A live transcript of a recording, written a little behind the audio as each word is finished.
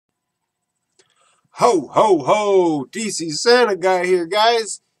Ho, ho, ho! DC Santa Guy here,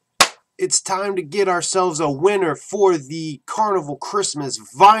 guys. It's time to get ourselves a winner for the Carnival Christmas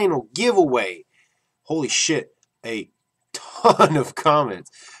vinyl giveaway. Holy shit, a ton of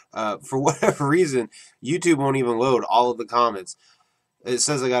comments. For whatever reason, YouTube won't even load all of the comments. It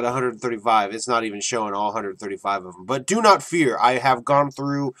says I got 135. It's not even showing all 135 of them. But do not fear. I have gone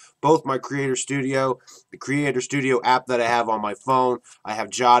through both my Creator Studio, the Creator Studio app that I have on my phone. I have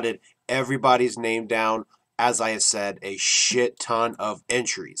jotted everybody's name down. As I have said, a shit ton of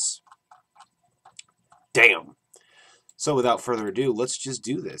entries. Damn. So without further ado, let's just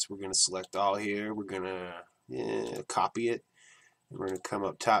do this. We're going to select all here. We're going to copy it. We're going to come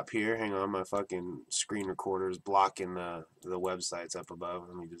up top here. Hang on, my fucking screen recorder is blocking the websites up above.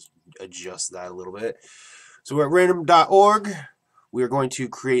 Let me just adjust that a little bit. So we're at random.org. We are going to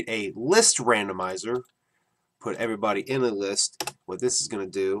create a list randomizer. Put everybody in a list. What this is going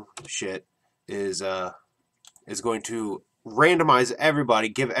to do, is going to randomize everybody,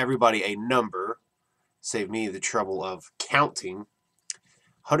 give everybody a number. Save me the trouble of counting.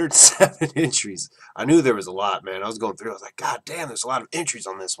 107 entries. I knew there was a lot, man. I was going through. I was like, God damn, there's a lot of entries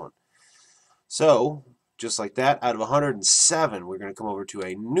on this one. So, just like that, out of 107, we're going to come over to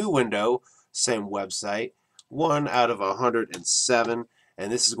a new window, same website, 1 out of 107,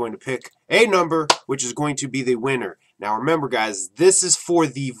 and this is going to pick a number, which is going to be the winner. Now, remember, guys, this is for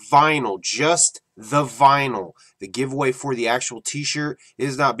the vinyl, just the vinyl. The giveaway for the actual t-shirt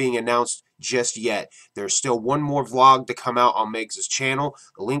is not being announced just yet. There's still one more vlog to come out on Megs' channel.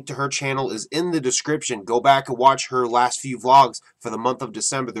 The link to her channel is in the description. Go back and watch her last few vlogs for the month of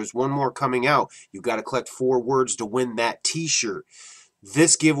December. There's one more coming out. You've got to collect 4 words to win that t-shirt.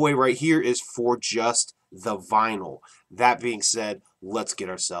 This giveaway right here is for just the vinyl. That being said, let's get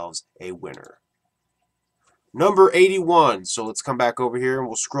ourselves a winner. Number 81. So let's come back over here and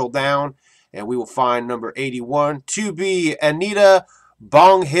we'll scroll down and we will find number 81 to be Anita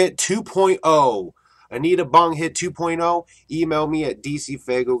Bong Hit 2.0. Anita Bong Hit 2.0. Email me at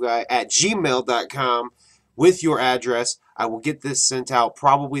DCFAYGOGUY@gmail.com with your address. I will get this sent out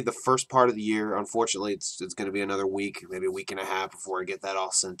probably the first part of the year. Unfortunately, it's going to be another week, maybe a week and a half before I get that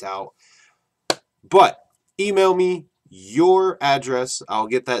all sent out. But email me your address. I'll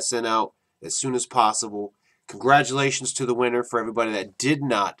get that sent out as soon as possible. Congratulations to the winner for everybody that did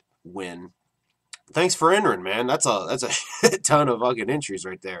not win. Thanks for entering, man. That's a shit ton of fucking entries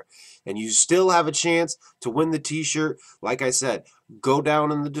right there. And you still have a chance to win the t-shirt. Like I said, go down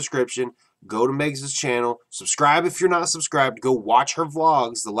in the description. Go to Megs' channel. Subscribe if you're not subscribed. Go watch her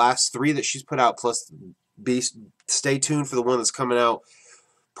vlogs, the last 3 that she's put out, plus stay tuned for the one that's coming out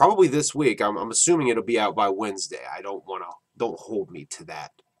probably this week. I'm assuming it'll be out by Wednesday. Don't hold me to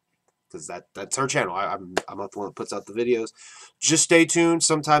that, because that's her channel. I'm not the one that puts out the videos. Just stay tuned.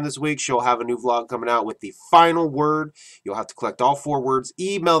 Sometime this week, she'll have a new vlog coming out with the final word. You'll have to collect all 4 words.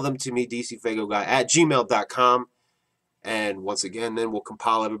 Email them to me, DCFAYGOGUY@gmail.com. And once again, then we'll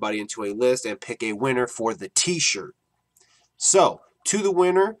compile everybody into a list and pick a winner for the t-shirt. So, to the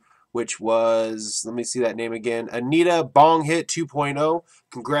winner, which was, let me see that name again, Anita Bong Hit 2.0.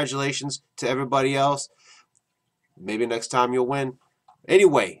 Congratulations to everybody else. Maybe next time you'll win.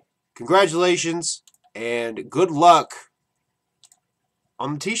 Anyway, congratulations and good luck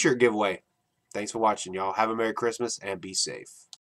on the t-shirt giveaway. Thanks for watching, y'all. Have a Merry Christmas and be safe.